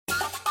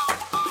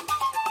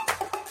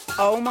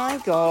Oh my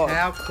God.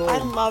 How cool. I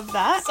love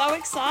that. So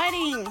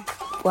exciting.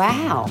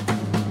 Wow.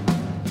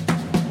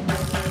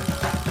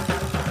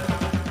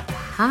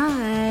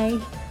 Hi,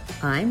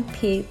 I'm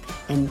Pip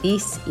and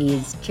this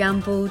is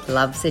Jumbled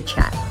Loves a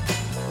Chat.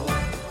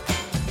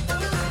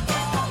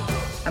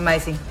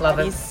 Amazing. Love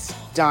That it. is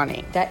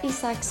stunning. That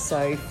is like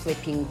so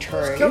flipping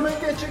true. Come and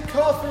get your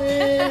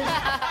coffee.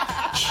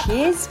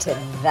 Cheers to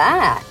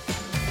that.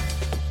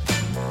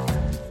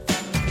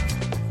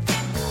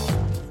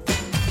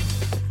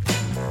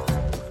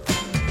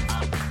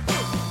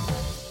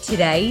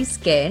 Today's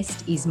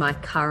guest is my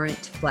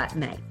current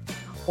flatmate,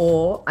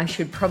 or I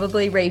should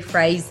probably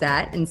rephrase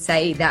that and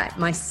say that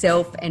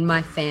myself and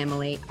my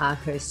family are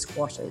her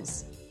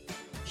squatters.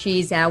 She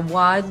is our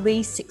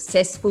wildly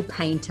successful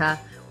painter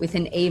with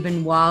an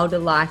even wilder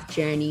life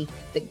journey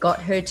that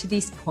got her to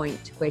this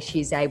point where she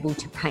is able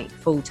to paint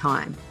full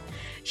time.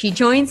 She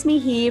joins me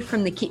here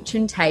from the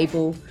kitchen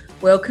table.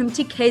 Welcome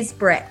to Kez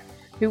Brett,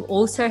 who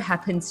also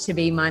happens to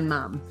be my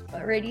mum.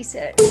 Ready,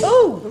 set.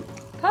 Oh,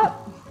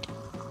 pop.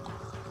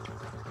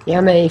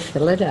 Yummy,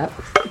 fill it up.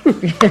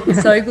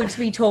 So good to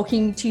be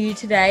talking to you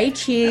today.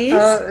 Cheers.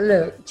 Oh,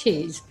 look,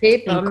 cheers,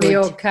 Pip. Be I'm good.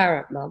 your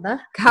current mother.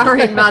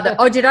 Current mother.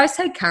 Oh, did I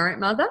say current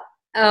mother?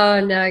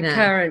 Oh, no, No.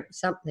 current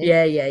something.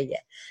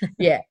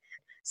 Yeah.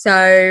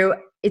 So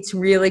it's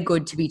really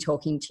good to be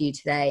talking to you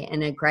today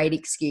and a great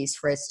excuse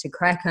for us to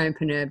crack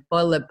open a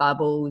bottle of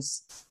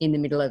bubbles in the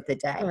middle of the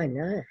day. I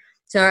know.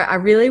 So I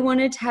really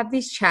wanted to have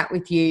this chat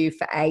with you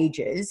for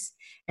ages,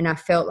 and I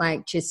felt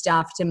like just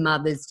after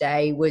Mother's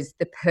Day was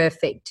the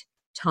perfect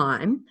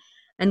time.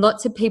 And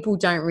lots of people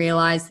don't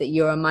realise that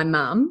you're my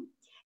mum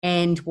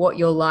and what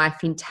your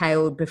life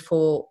entailed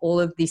before all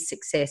of this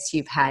success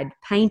you've had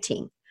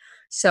painting.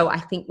 So I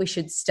think we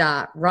should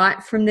start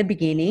right from the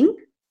beginning.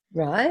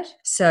 Right.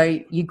 So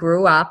you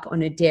grew up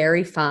on a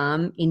dairy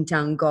farm in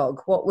Dungog.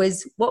 What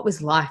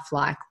was life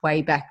like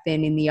way back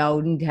then in the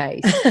olden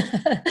days?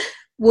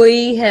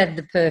 We had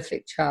the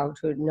perfect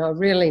childhood, and I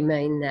really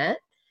mean that.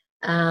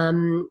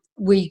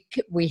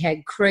 We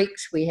had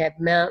creeks, we had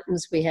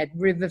mountains, we had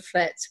river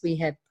flats, we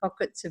had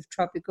pockets of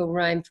tropical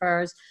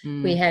rainforest,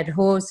 we had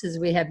horses,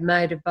 we had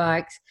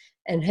motorbikes,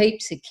 and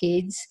heaps of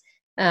kids,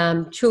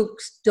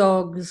 chooks,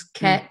 dogs,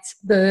 cats,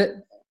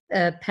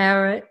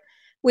 parrot.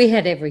 We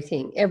had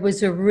everything. It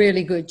was a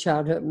really good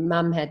childhood.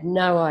 Mum had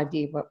no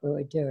idea what we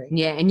were doing.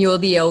 Yeah, and you're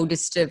the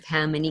eldest of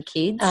how many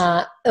kids?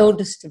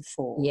 Eldest of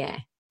four. Yeah.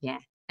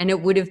 And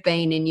it would have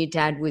been, and your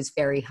dad was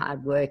very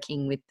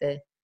hardworking with the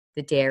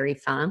dairy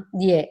farm.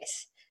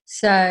 Yes.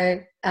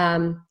 So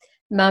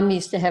Mum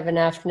used to have an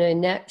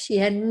afternoon nap. She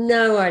had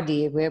no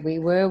idea where we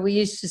were. We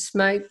used to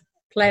smoke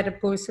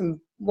platypus and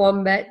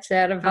wombats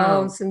out of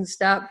holes and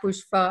start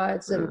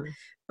bushfires and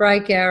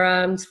break our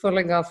arms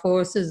falling off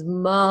horses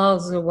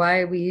miles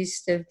away. We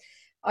used to,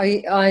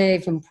 I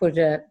even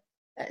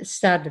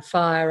started a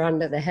fire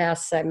under the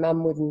house so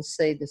Mum wouldn't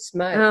see the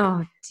smoke.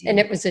 Oh, dear. And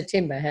it was a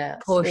timber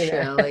house. Poor you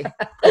know. Shirley.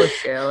 Poor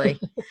Shirley.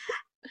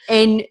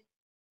 And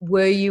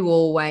were you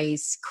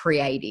always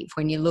creative?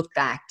 When you look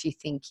back, do you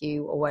think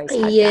you always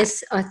had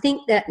Yes, I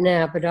think that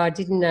now, but I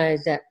didn't know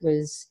that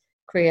was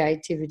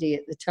creativity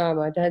at the time.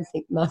 I don't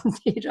think Mum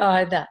did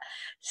either.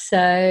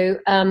 So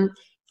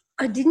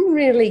I didn't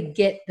really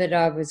get that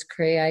I was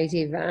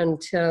creative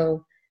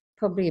until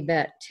probably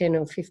about 10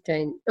 or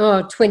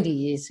 20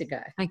 years ago.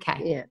 that?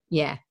 Okay. Yeah.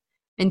 Yeah.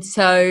 And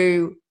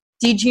so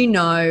did you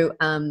know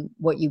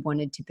what you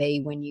wanted to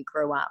be when you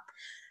grew up?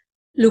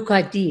 Look,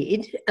 I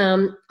did.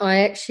 I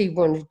actually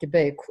wanted to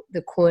be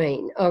the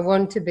Queen. I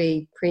wanted to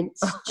be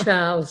Prince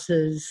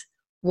Charles's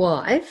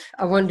wife.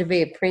 I wanted to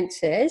be a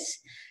princess.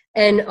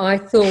 And I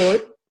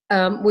thought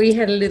we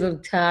had a little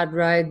tarred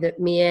road that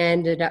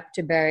meandered up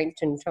to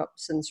Barrington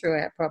Tops and through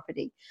our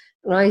property.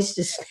 And I used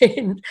to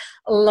spend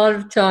a lot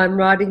of time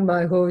riding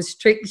my horse,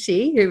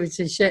 Trixie, who was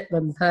a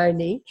Shetland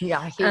pony.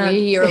 Yeah,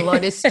 we hear a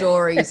lot of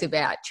stories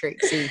about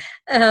Trixie.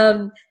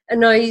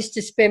 And I used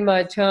to spend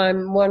my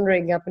time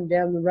wandering up and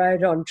down the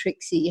road on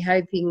Trixie,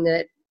 hoping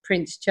that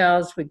Prince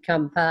Charles would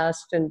come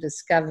past and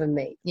discover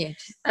me. Yeah.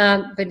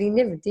 But he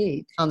never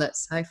did. Oh,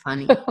 that's so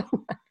funny.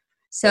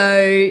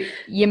 So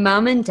your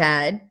mum and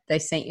dad, they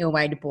sent you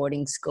away to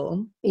boarding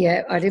school.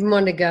 Yeah, I didn't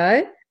want to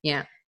go.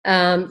 Yeah.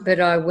 But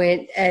I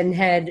went and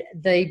had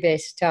the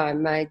best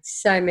time, made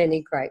so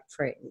many great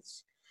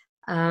friends.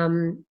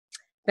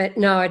 But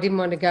no, I didn't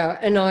want to go.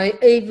 And I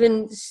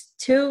even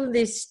till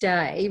this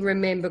day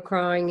remember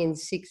crying in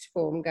sixth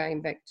form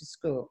going back to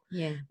school.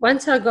 Yeah.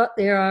 Once I got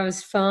there, I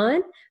was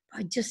fine.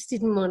 I just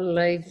didn't want to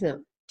leave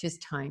them.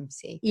 Just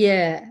homesick.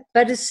 Yeah.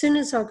 But as soon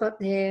as I got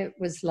there, it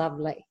was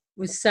lovely. It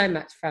was so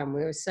much fun.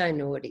 We were so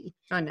naughty.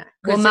 I know.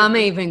 Well, Mum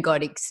even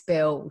got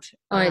expelled.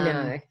 I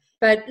know.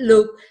 But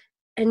look,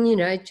 and, you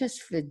know,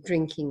 just for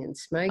drinking and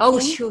smoking. Oh,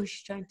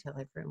 shush, don't tell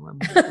everyone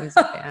what it was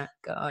about.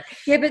 God.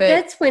 Yeah, but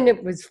that's when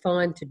it was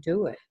fine to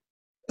do it.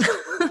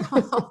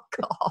 Oh,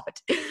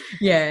 God.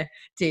 Yeah,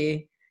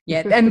 dear.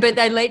 Yeah, but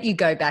they let you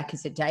go back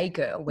as a day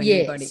girl when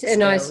you got expelled. Yes,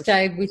 and I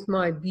stayed with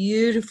my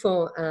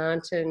beautiful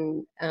aunt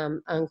and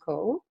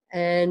uncle,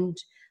 and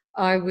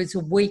I was a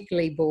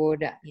weekly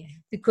boarder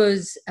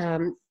because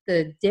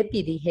the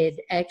deputy head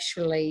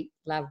actually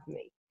loved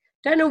me.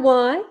 Don't know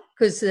why,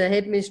 because the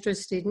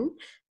headmistress didn't,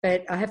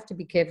 but I have to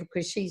be careful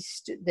because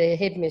the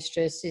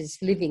headmistress is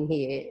living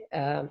here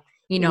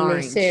in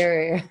this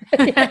area.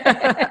 We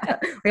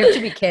have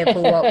to be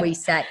careful what we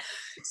say.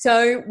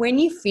 So when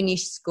you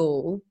finished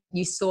school,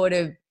 you sort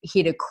of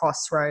hit a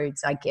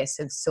crossroads, I guess,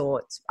 of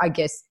sorts. I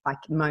guess like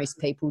most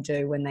people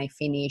do when they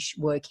finish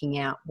working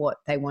out what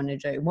they want to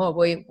do. What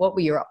were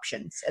your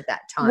options at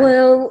that time?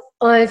 Well,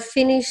 I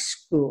finished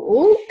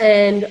school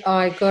and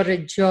I got a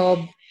job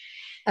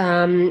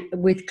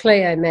with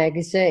Cleo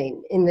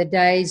magazine in the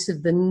days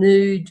of the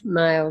nude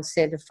male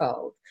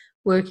centrefold,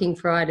 working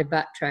for Ida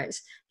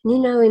Buttrose. And, you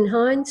know, in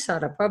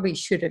hindsight, I probably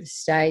should have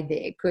stayed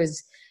there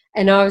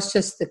and I was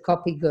just the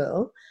copy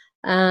girl,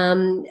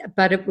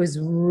 but it was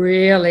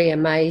really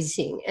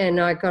amazing.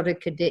 And I got a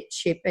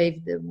cadetship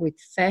either with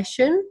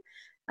fashion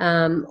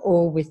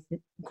or with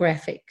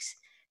graphics.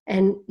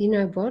 And you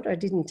know what? I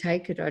didn't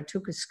take it. I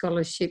took a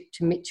scholarship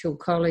to Mitchell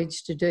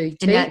College to do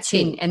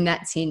teaching. And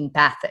that's in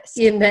Bathurst.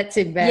 Yeah, and that's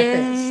in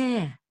Bathurst.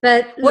 Yeah.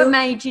 But what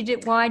made you do?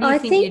 Why do you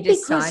think you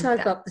decided that? I think because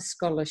I got the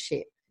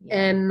scholarship,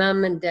 and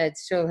Mum and Dad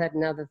still had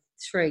another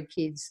 3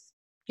 kids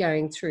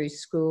going through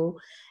school,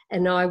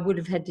 and I would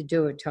have had to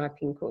do a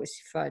typing course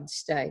if I'd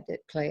stayed at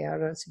Cleo.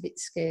 I was a bit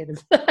scared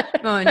of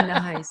that. Oh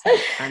no, is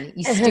that funny?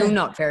 You're still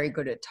not very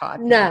good at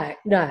typing. No.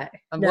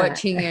 I'm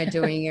watching her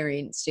doing her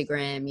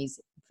Instagram is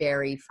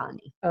very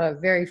funny. Oh,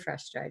 very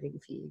frustrating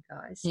for you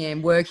guys. Yeah,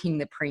 and working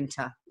the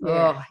printer.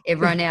 Yeah. Oh,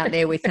 everyone out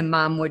there with a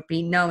mum would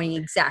be knowing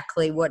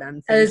exactly what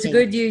I'm thinking. There's a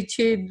good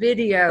YouTube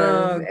video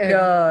of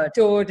God.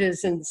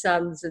 Daughters and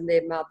sons and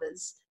their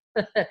mothers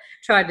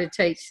trying to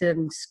teach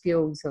them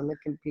skills on the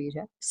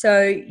computer.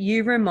 So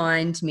you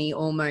remind me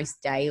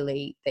almost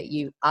daily that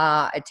you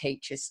are a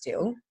teacher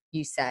still,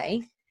 you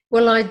say.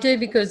 Well, I do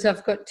because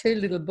I've got 2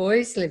 little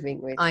boys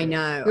living with me. I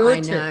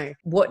know.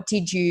 What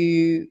did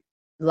you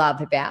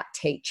love about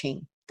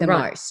teaching the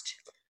most?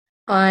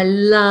 I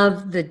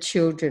love the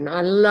children.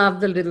 I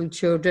love the little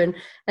children,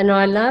 and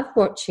I love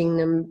watching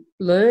them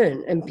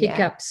learn and pick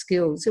up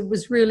skills. It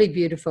was really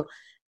beautiful.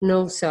 And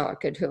also I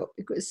could help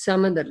because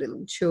some of the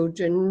little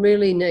children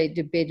really need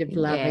a bit of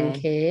love and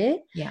care.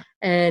 Yeah.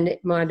 And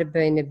it might have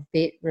been a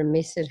bit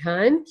remiss at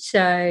home.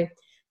 So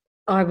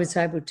I was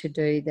able to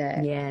do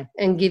that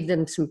and give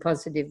them some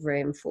positive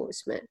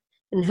reinforcement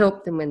and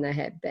help them when they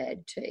had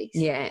bad teeth.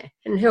 Yeah.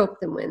 And help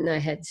them when they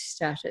had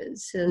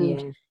stutters.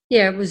 And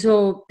it was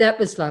that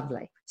was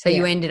lovely. So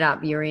you ended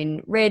up, you're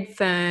in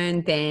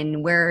Redfern,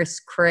 then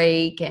Werris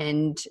Creek,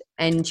 and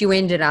you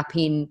ended up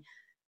in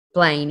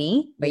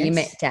Blaney, where you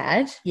met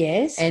Dad.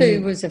 Yes, and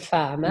who was a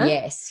farmer.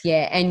 Yes,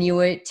 yeah. And you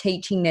were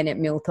teaching then at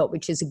Millthorpe,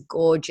 which is a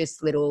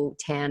gorgeous little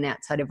town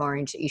outside of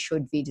Orange that you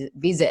should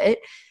visit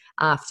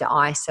after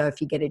ISO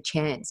if you get a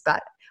chance.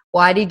 But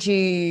why did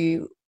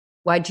you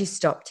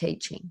stop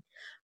teaching?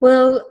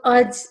 Well,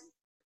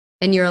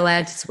 and you're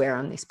allowed to swear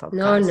on this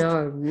podcast.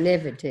 No,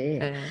 never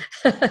dare.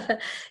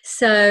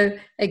 So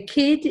a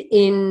kid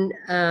in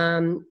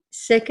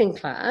 2nd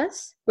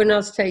class, when I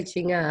was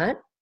teaching art,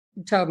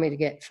 told me to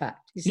get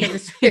fucked. Is that a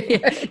swear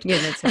word? Yeah,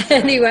 that's right.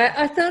 Anyway,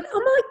 I thought, oh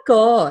my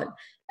God.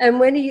 And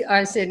when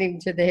I sent him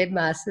to the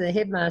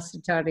headmaster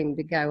told him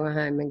to go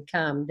home and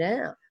calm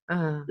down.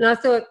 And I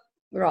thought,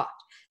 right.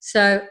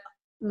 So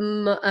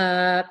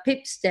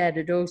Pip's dad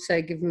had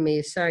also given me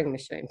a sewing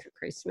machine for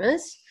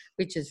Christmas,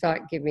 which is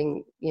like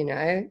giving,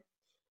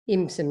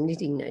 him some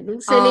knitting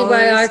needles.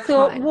 Anyway, I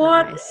thought,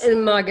 what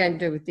am I going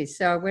to do with this?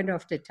 So I went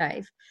off to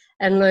TAFE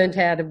and learned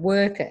how to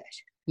work it.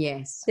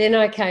 Yes. Then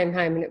I came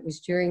home and it was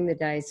during the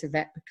days of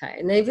applique.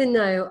 And even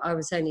though I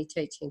was only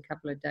teaching a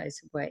couple of days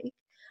a week,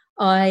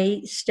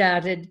 I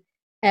started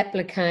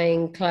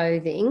appliquing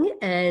clothing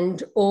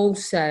and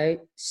also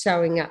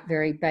sewing up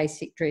very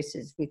basic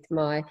dresses with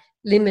my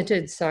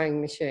limited sewing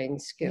machine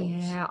skills.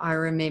 Yeah, I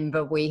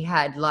remember we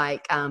had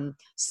like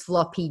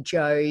sloppy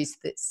joes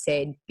that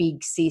said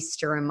big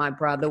sister, and my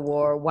brother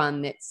wore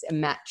one that's a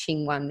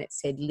matching one that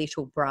said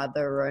little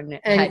brother, and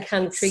it had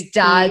country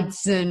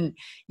studs kids. And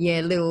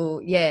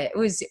it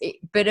was,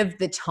 but of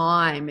the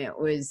time it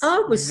was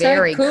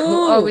very so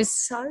cool. Oh, it was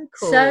so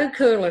cool. So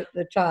cool at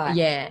the time.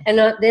 Yeah. And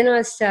then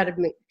I started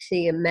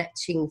mixing and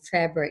matching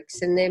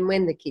fabrics, and then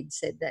when the kids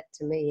said that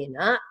to me in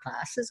art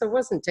classes, I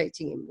wasn't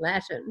teaching him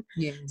Latin.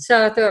 Yeah.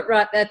 So I thought,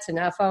 right, that's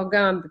enough. I'll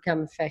go and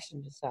become a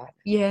fashion designer.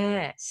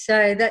 Yeah.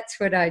 So that's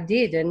what I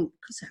did, and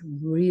because I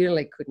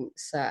really couldn't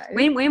sew.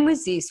 When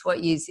was this?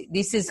 What year is it?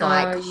 This is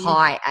like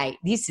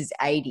This is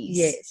 80s.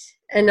 Yes.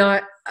 And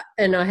I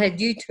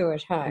had you two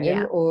at home.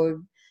 Yeah.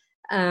 Or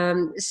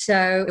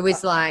so it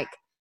was like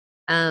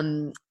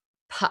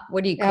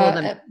what do you call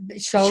them?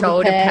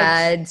 Shoulder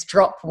pads,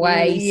 drop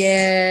waist.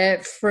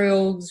 Yeah,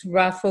 frills,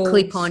 ruffles.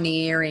 Clip-on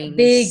earrings.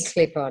 Big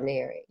clip-on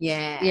earrings.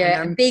 Yeah.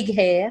 Yeah, and big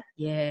hair.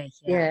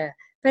 Yeah.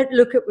 But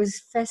look, it was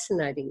a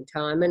fascinating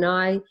time,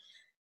 and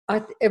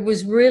it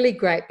was really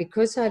great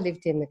because I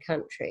lived in the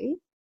country.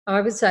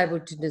 I was able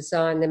to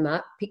design them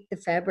up, pick the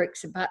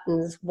fabrics, the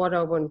buttons, what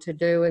I wanted to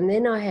do, and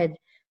then I had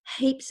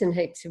heaps and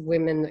heaps of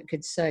women that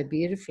could sew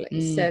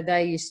beautifully. So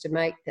they used to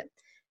make them.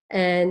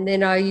 And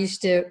then I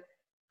used to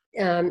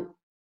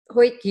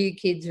hoik you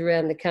kids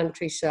around the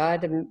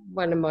countryside, and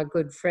one of my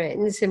good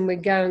friends, and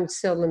we'd go and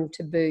sell them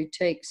to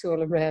boutiques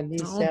all around New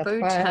South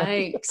Wales.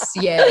 Boutiques,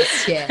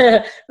 yes,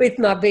 yeah. With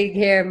my big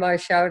hair and my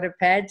shoulder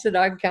pads, and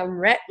I'd come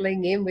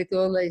rattling in with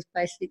all these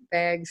plastic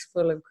bags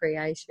full of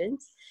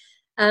creations.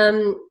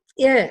 So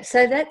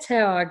that's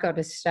how I got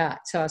a start.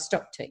 So I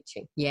stopped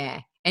teaching.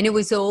 Yeah, and it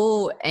was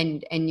all,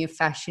 and your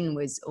fashion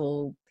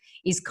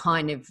is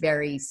kind of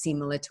very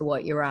similar to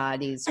what your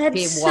art is.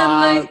 Absolutely. Bit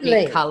wild,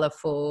 bit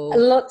colourful.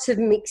 Lots of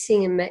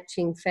mixing and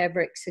matching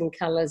fabrics and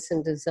colours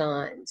and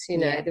designs.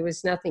 There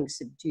was nothing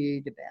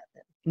subdued about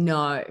them.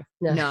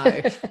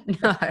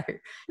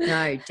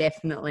 No,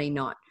 definitely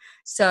not.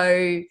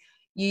 So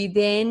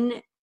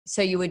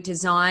you were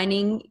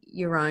designing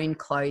your own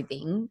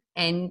clothing,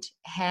 and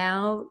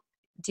how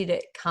did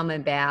it come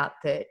about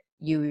that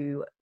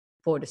you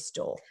bought a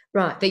store?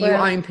 Right. That you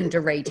opened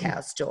a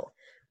retail store?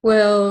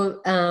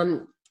 Well,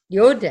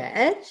 your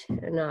dad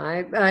and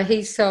I,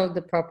 he sold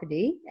the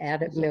property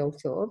out at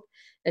Millthorpe,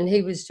 and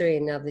he was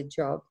doing another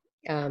job.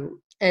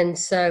 And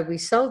so we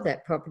sold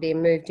that property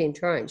and moved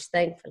into Orange,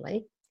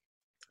 thankfully.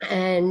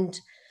 And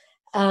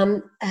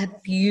a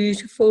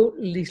beautiful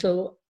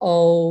little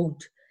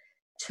old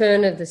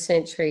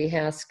turn-of-the-century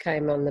house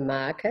came on the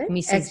market.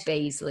 Mrs.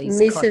 Beasley's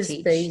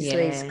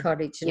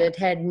cottage. And it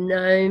had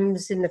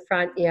gnomes in the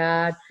front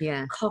yard,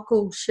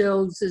 cockle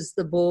shells as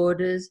the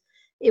borders.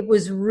 It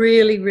was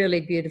really, really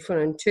beautiful,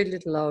 and two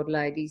little old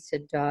ladies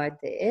had died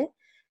there,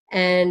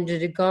 and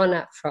it had gone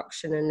up for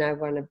auction and no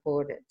one had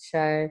bought it.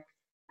 So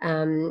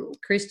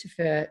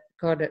Christopher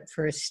got it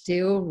for a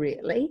steal,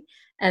 really,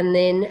 and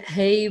then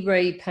he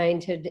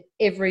repainted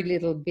every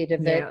little bit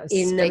of it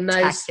in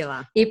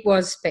spectacular. It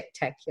was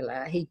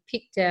spectacular. He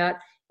picked out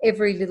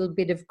every little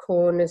bit of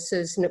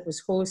cornices, and it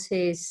was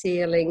horsehair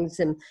ceilings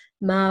and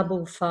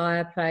marble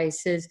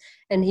fireplaces,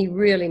 and he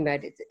really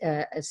made it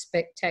a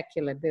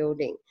spectacular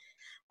building.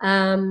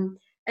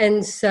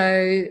 And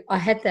so I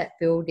had that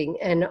building,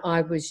 and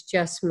I was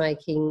just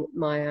making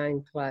my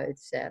own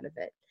clothes out of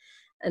it.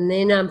 And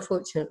then,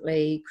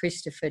 unfortunately,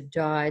 Christopher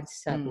died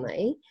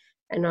suddenly,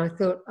 and I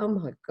thought, oh,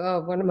 my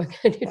God, what am I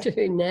going to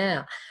do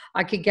now?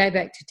 I could go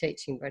back to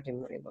teaching, but I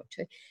didn't really want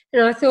to.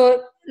 And I thought,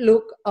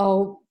 look,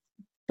 I'll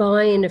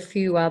buy in a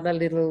few other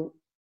little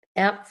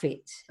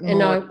outfits. Brands.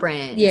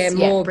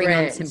 More bring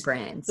brands. On some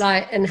brands.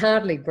 And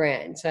hardly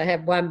brands. I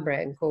have one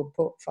brand called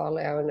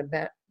Portfolio, and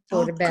I'd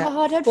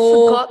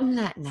forgotten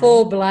that name.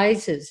 4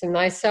 blazers, and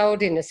they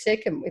sold in a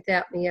second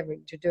without me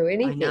having to do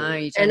anything.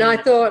 I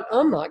thought,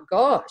 oh my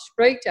gosh,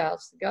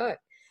 retail's the go.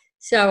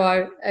 So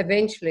I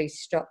eventually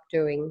stopped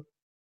doing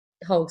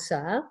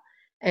wholesale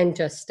and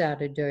just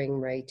started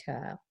doing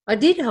retail. I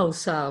did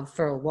wholesale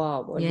for a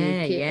while,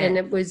 and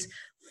it was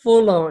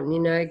full on,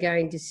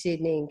 going to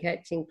Sydney and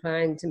catching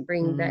planes and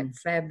bringing back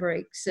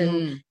fabrics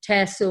and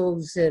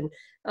tassels, and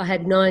I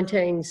had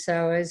 19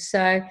 sewers.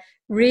 So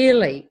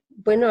really,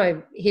 when I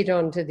hit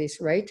onto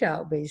this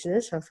retail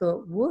business, I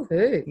thought,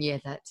 woohoo. Yeah,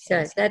 that's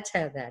how that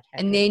happened.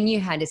 And then you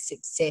had a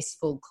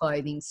successful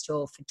clothing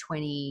store for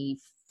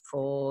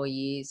 24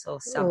 years or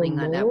something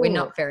like that. We're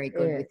not very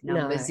good with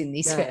numbers in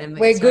this.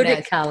 We're good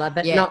at colour,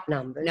 but not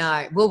numbers.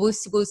 No. Well,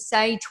 we'll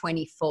say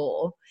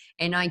 24.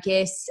 And I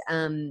guess,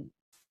 I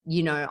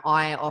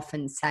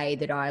often say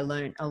that I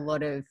learned a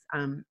lot of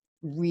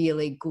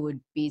really good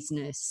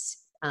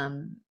business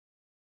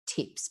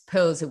tips,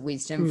 pearls of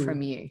wisdom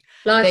from you.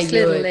 Life's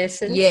little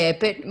lessons. Yeah,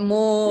 but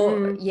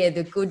more,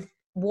 the good.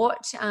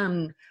 What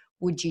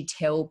would you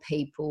tell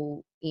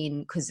people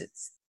because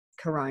it's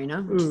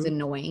Corona, which is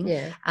annoying.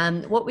 Yeah.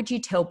 What would you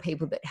tell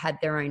people that had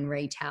their own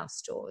retail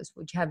stores?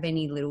 Would you have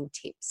any little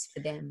tips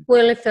for them?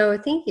 Well, if they were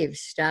thinking of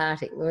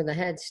starting or they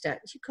had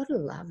started, you've got to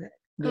love it.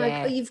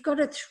 Yeah. You've got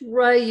to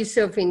throw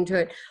yourself into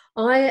it.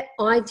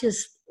 I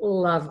just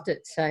loved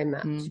it so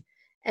much.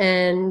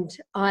 And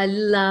I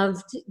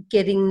loved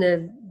getting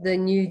the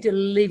new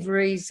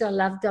deliveries. I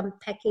loved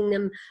unpacking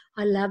them.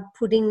 I loved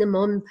putting them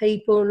on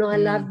people, and I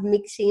loved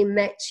mixing and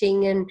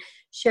matching and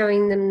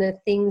showing them the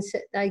things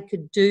that they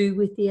could do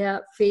with the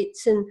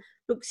outfits. And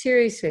look,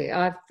 seriously,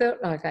 I felt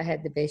like I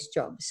had the best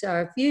job.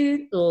 So if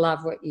you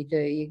love what you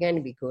do, you're going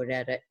to be good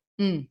at it.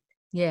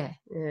 Yeah.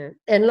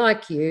 And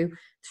like you,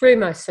 threw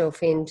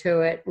myself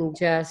into it and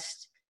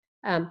just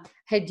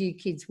had you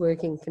kids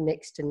working for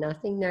next to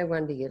nothing. No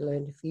wonder you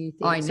learned a few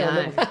things.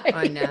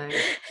 I know.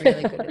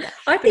 Really good at that.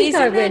 I think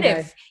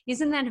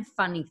isn't that a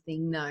funny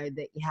thing though,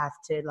 that you have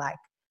to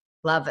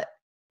love it?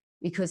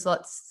 Because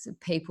lots of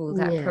people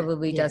that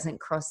probably doesn't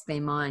cross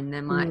their mind.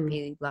 They might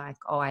be like,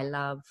 oh, I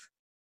love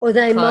Or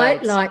they clothes.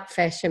 might like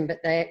fashion, but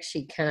they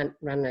actually can't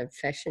run a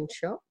fashion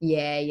shop.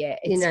 Yeah.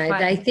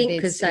 They think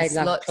because they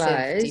love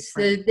clothes,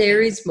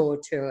 there is more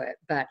to it,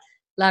 but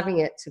loving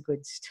it's a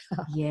good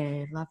start.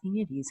 Yeah, loving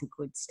it is a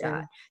good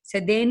start. So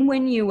then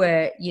when you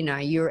were,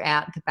 you're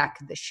out the back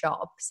of the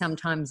shop,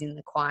 sometimes in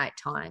the quiet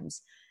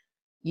times,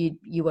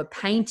 you were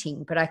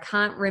painting, but I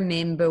can't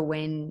remember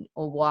when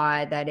or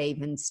why that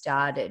even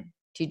started.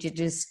 Did you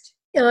just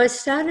I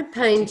started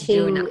painting.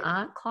 do an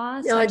art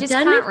class? No, I just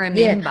can't remember.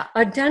 Yeah,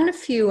 I'd done a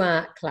few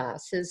art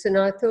classes, and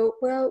I thought,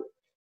 well,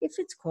 if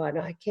it's quiet,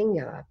 I can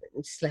go up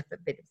and slap a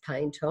bit of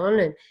paint on.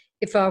 And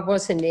if I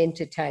wasn't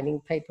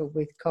entertaining people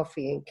with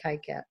coffee and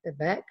cake out the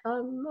back, I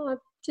might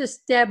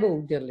just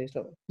dabbled a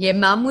little. Yeah,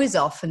 Mum was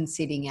often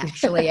sitting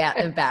actually out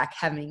the back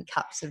having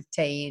cups of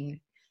tea and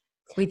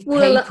with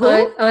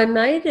people. I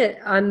made it.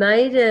 I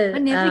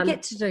never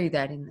get to do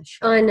that in the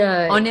shop. I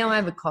know. I now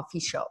have a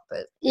coffee shop,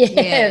 but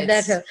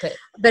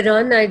but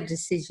I made a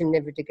decision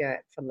never to go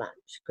out for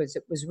lunch because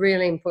it was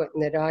really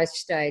important that I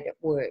stayed at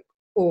work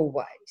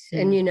always.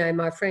 And, you know,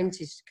 my friends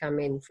used to come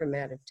in from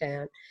out of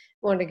town,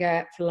 want to go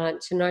out for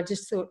lunch, and I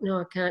just thought,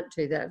 no, I can't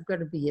do that. I've got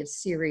to be a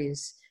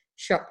serious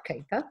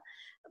shopkeeper,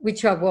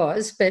 which I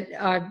was, but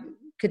I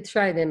could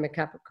throw them a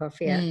cup of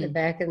coffee out the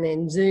back and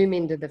then zoom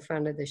into the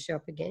front of the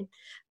shop again.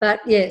 But,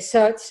 yeah,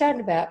 so it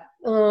started about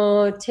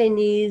 10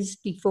 years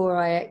before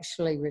I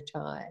actually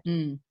retired.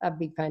 I'd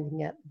be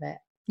painting out the back.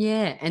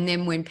 Yeah, and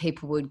then when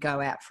people would go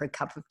out for a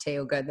cup of tea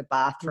or go to the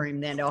bathroom,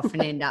 they'd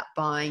often end up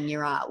buying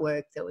your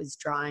artwork that was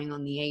drying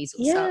on the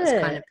easel, so it was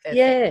kind of perfect.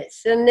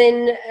 Yes, and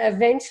then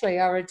eventually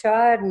I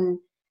retired and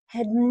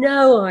had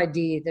no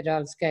idea that I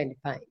was going to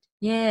paint.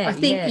 Yeah, I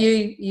think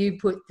you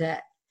put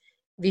that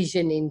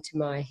vision into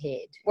my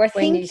head. Well, I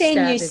think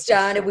then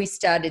we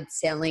started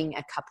selling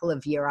a couple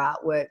of your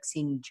artworks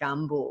in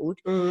Jumbled.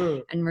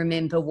 And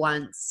remember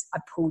once I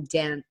pulled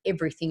down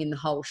everything in the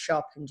whole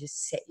shop and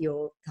just set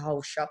the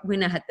whole shop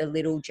when I had the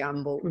little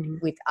Jumbled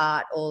with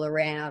art all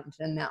around,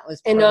 and that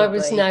was and I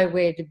was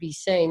nowhere to be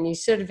seen. You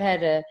sort of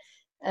had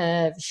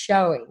a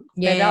showing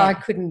that I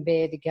couldn't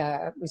bear to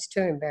go. It was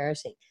too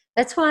embarrassing.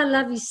 That's why I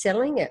love you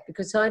selling it,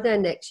 because I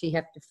don't actually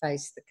have to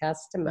face the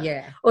customer.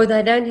 Yeah. Or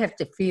they don't have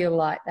to feel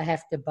like they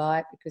have to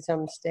buy it because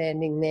I'm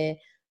standing there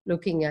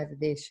looking over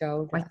their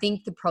shoulder. I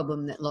think the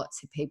problem that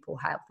lots of people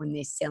have when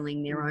they're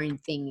selling their own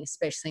thing,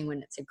 especially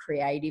when it's a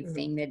creative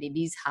thing, that it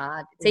is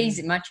hard.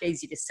 It's much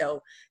easier to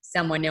sell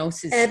someone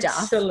else's stuff.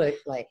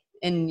 Absolutely.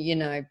 And, you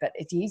know, but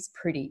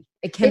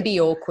it can be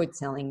awkward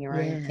selling your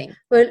own thing.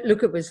 Well,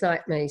 look, it was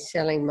like me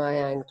selling my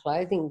own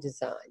clothing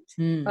designs.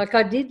 Like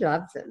I did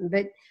love them,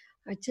 but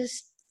I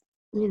just,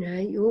 you know,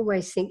 you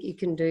always think you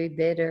can do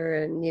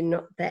better and you're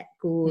not that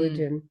good.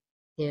 And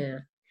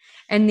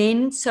And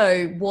then,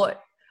 so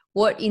what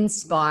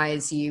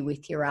inspires you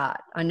with your art?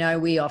 I know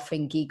we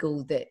often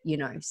giggle that, you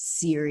know,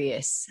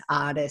 serious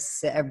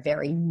artists are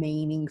very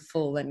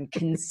meaningful and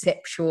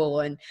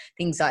conceptual and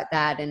things like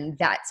that. And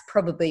that's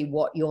probably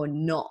what you're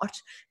not.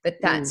 But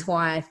that's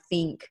why I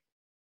think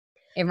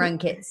everyone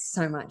gets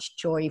so much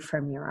joy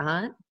from your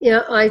art.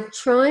 Yeah, I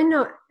try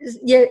not.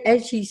 Yeah,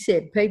 as you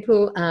said,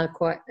 people are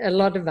a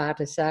lot of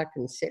artists are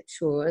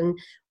conceptual, and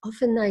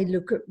often they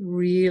look at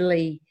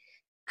really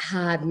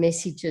hard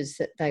messages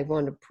that they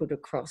want to put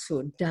across,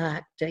 or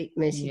dark, deep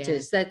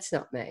messages. That's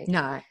not me.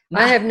 No.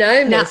 I have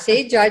no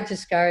message. I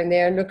just go in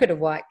there and look at a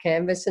white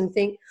canvas and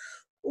think,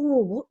 oh,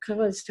 what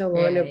colours do I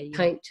want to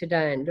paint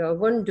today? And do I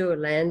want to do a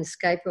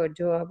landscape, or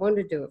do I want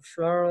to do a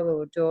floral,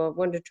 or do I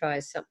want to try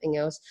something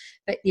else?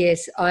 But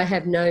yes, I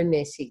have no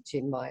message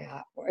in my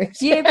artwork.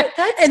 Yeah, but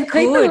that's and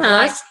good. People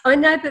ask, I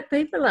know, but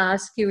people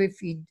ask you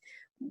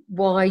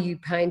why you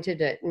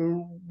painted it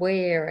and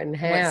where and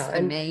how. What's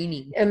the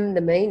meaning? And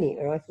the meaning,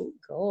 and I think,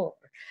 God.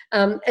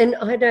 And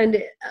I don't...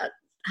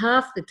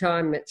 half the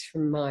time it's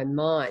from my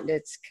mind.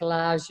 It's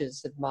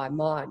collages of my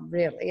mind,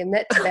 really, and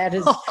that's about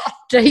as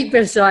deep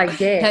as I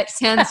get. That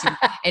sounds,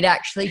 it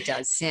actually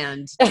does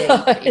sound deep.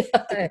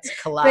 It's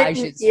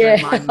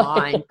collages from my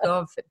mind.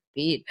 God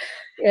forbid.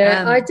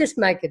 Yeah, I just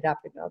make it up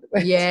in other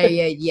words.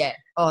 Yeah.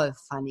 Oh,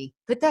 funny.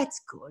 But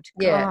that's good.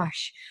 Yeah.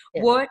 Gosh.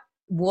 Yeah.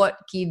 What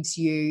gives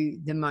you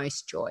the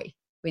most joy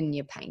when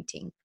you're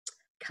painting?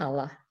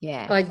 Colour.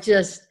 Yeah.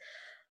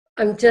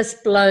 I'm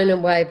just blown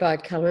away by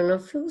colour, and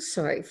I feel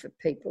sorry for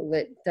people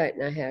that don't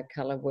know how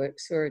colour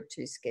works or are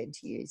too scared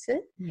to use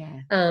it.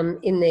 Yeah.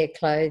 In their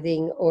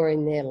clothing or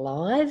in their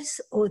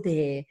lives or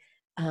their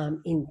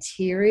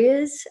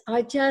interiors.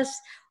 I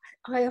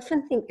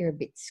often think they're a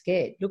bit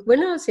scared. Look,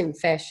 when I was in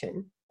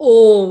fashion,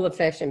 all the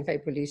fashion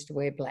people used to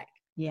wear black.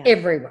 Yeah.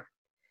 Everyone.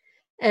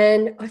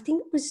 And I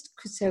think it was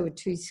because they were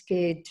too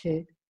scared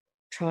to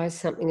try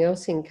something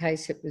else in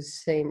case it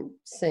was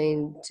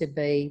seen to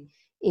be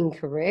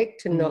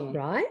incorrect and not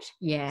right.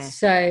 Yeah.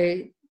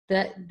 So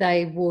that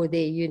they wore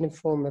their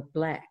uniform of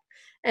black.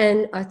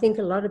 And I think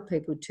a lot of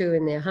people too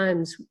in their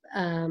homes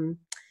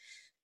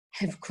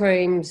have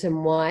creams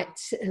and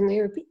whites, and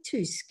they're a bit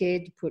too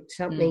scared to put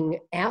something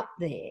out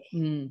there.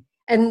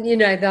 And, you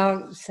know,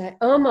 they'll say,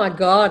 oh, my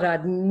God,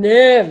 I'd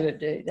never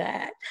do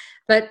that.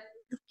 But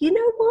you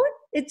know what?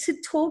 It's a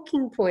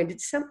talking point.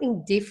 It's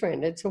something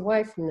different. It's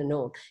away from the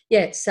norm.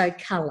 Yeah, so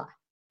colour.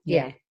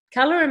 Yeah.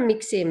 Colour and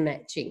mixing and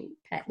matching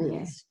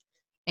patterns.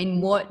 Yeah.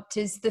 And what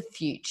does the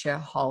future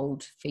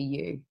hold for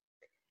you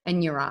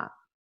and your art?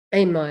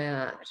 In my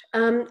art.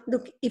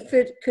 Look, if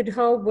it could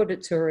hold what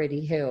it's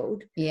already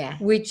held,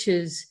 which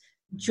is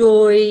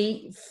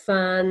joy,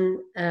 fun,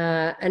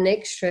 an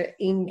extra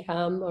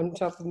income on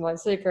top of my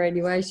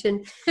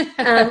superannuation,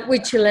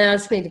 which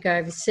allows me to go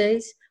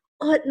overseas.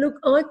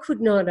 I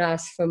could not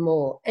ask for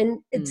more. And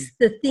it's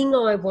the thing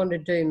I want to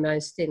do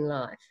most in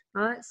life,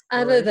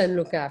 other than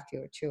look after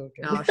your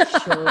children.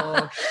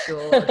 Oh,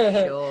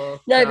 sure.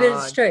 No, but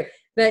it's true.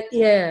 But,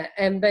 yeah,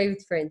 and be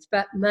with friends.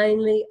 But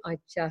mainly I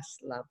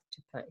just love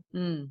to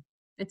paint.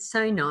 It's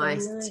so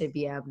nice to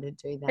be able to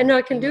do that. And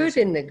I can do it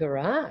in the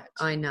garage.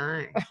 I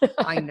know.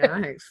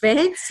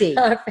 Fancy.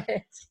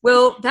 Fancy.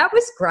 Well, that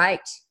was great.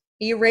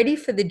 Are you ready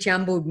for the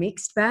jumbled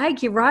mixed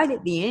bag? You're right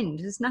at the end.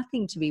 There's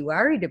nothing to be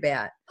worried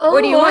about. Or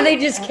do you want to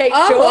just keep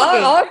talking?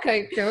 I'll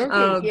keep talking.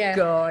 Oh, yeah.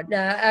 God.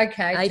 No,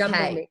 okay.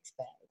 Jumbled mixed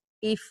bag.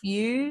 If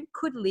you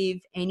could live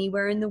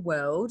anywhere in the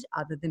world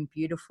other than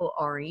beautiful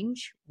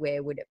Orange,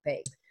 where would it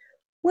be?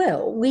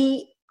 Well,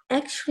 we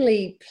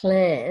actually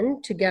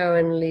plan to go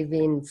and live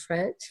in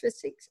France for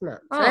 6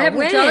 months. I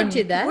haven't told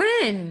you that.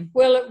 When?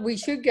 Well, we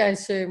should go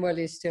soon while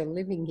you're still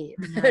living here.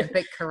 No,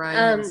 but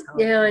Corona's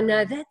yeah, I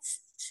know. That's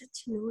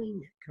such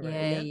annoying,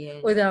 Corona. Yeah.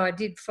 Although I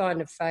did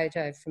find a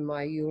photo from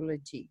my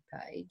eulogy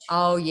page.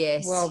 Oh,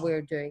 yes. While we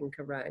were doing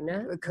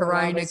Corona.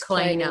 Corona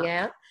cleanup.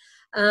 Out.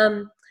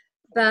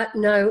 But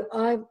no,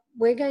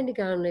 we're going to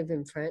go and live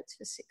in France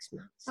for 6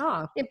 months.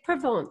 Oh. In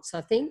Provence, I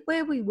think,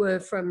 where we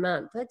were for a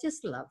month. I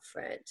just love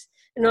France.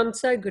 And I'm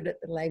so good at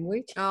the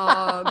language.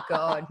 Oh,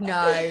 God,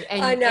 no.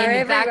 And, I know,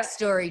 and the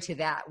backstory to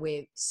that,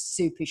 we're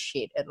super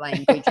shit at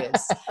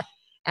languages.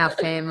 Our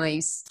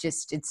family's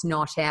just, it's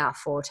not our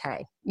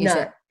forte, is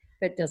it?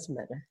 But it doesn't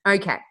matter.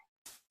 Okay.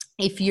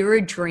 If you're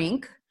a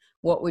drink,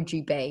 what would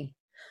you be?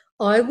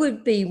 I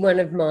would be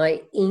one of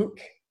my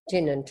ink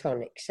gin and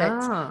tonics.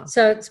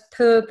 So it's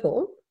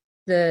purple,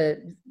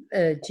 the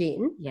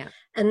gin. Yeah.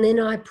 And then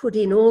I put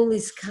in all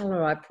this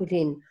colour. I put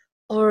in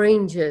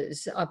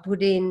oranges. I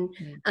put in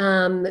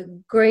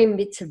green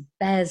bits of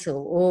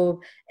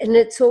basil, and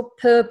it's all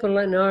purple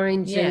and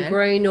orange and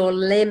green, or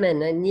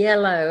lemon and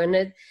yellow, and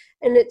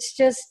it's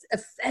just a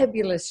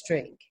fabulous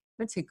drink.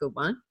 That's a good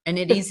one. And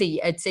it's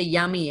a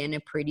yummy and a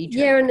pretty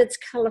drink. Yeah, and it's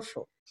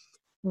colourful.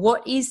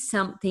 What is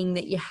something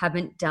that you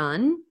haven't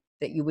done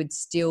that you would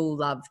still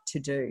love to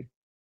do?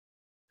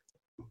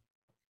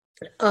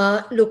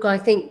 Look, I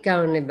think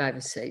go and live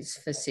overseas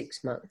for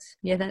 6 months.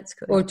 Yeah, that's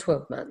good. Or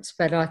 12 months.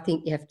 But I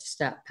think you have to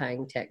start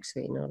paying tax.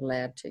 You're not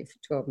allowed to for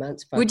 12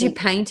 months. But would you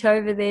paint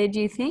over there,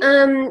 do you think?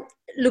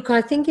 Look,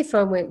 I think if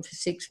I went for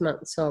 6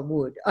 months, I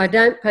would. I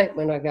don't paint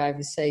when I go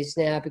overseas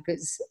now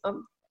because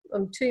I'm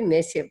too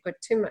messy. I've got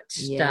too much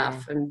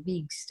stuff and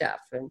big stuff.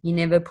 And you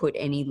never put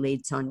any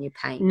lids on your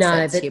paints.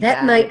 No, but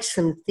that makes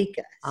them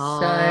thicker.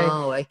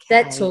 Oh, okay.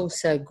 That's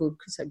also good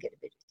because I get a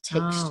bit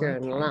of texture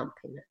and lump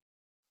in it.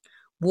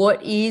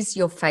 What is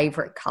your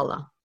favourite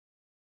colour?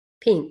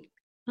 Pink.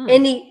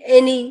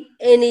 Any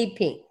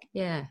pink.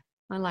 Yeah,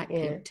 I like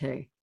pink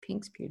too.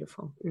 Pink's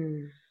beautiful.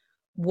 Mm.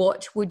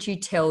 What would you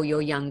tell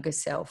your younger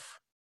self?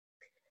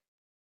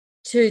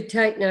 To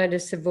take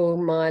notice of all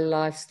my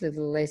life's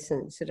little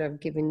lessons that I've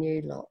given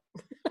you lot.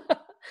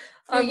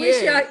 I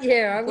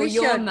wish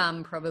your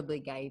mum probably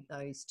gave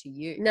those to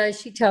you. No,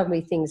 she told me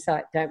things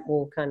like don't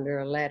walk under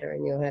a ladder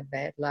and you'll have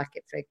bad luck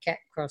if a cat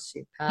crosses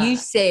your path. You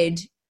said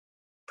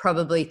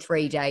probably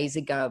 3 days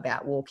ago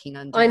about walking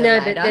under the ladder. I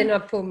know, but then I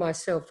pull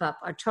myself up.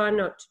 I try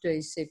not to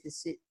do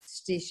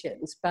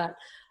superstitions, but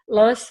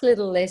life's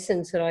little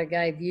lessons that I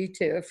gave you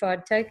two, if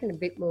I'd taken a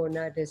bit more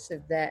notice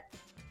of that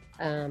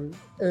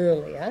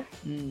earlier.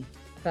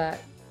 But,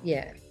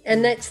 yeah,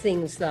 and that's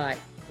things like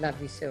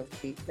love yourself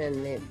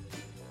and then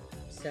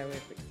so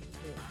everything.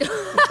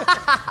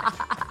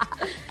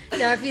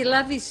 Now, if you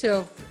love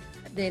yourself,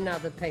 then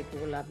other people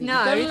will love you.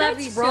 No,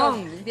 that's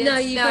wrong.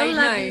 You've got to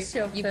love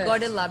yourself. You've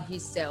got to love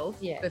yourself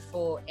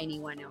before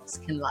anyone else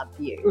can love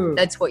you. Mm.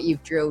 That's what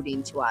you've drilled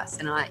into us.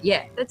 And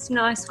that's a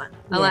nice one.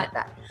 I like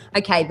that.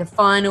 Okay, the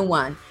final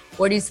one.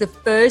 What is the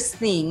first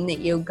thing that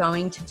you're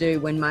going to do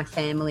when my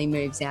family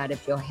moves out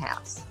of your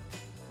house?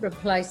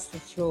 Replace the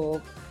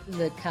floor,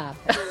 the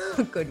carpet.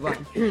 Good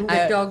one.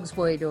 The dogs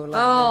weed all over.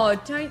 Oh,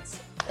 don't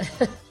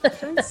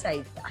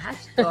say that.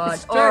 God.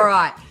 All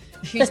right.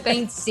 She's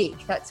been sick.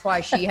 That's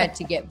why she had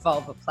to get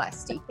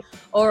vulvoplasty.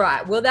 All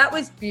right. Well, that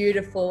was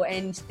beautiful.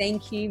 And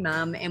thank you,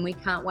 Mum. And we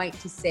can't wait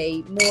to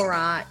see more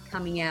art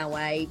coming our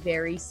way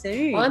very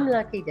soon. I'm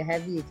lucky to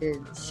have you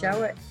to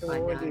show it to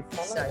all your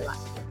followers. So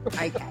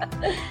lucky.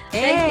 Okay.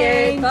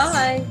 Thank you.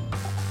 Bye.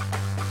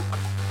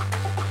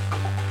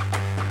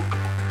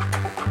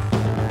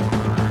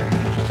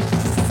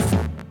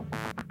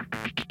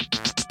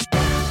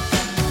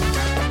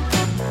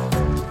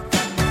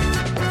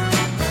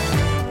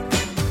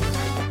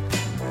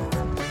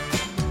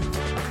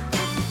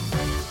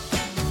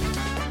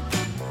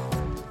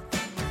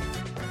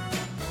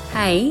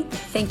 Hey,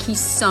 thank you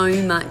so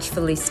much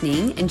for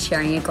listening and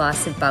sharing a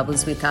glass of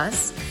bubbles with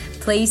us.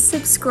 Please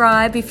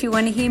subscribe if you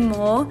want to hear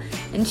more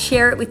and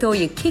share it with all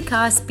your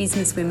kick-ass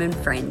businesswomen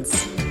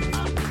friends.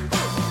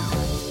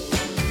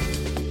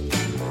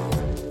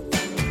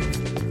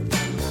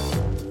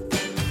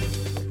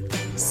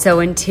 So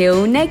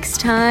until next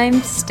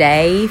time,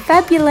 stay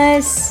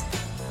fabulous.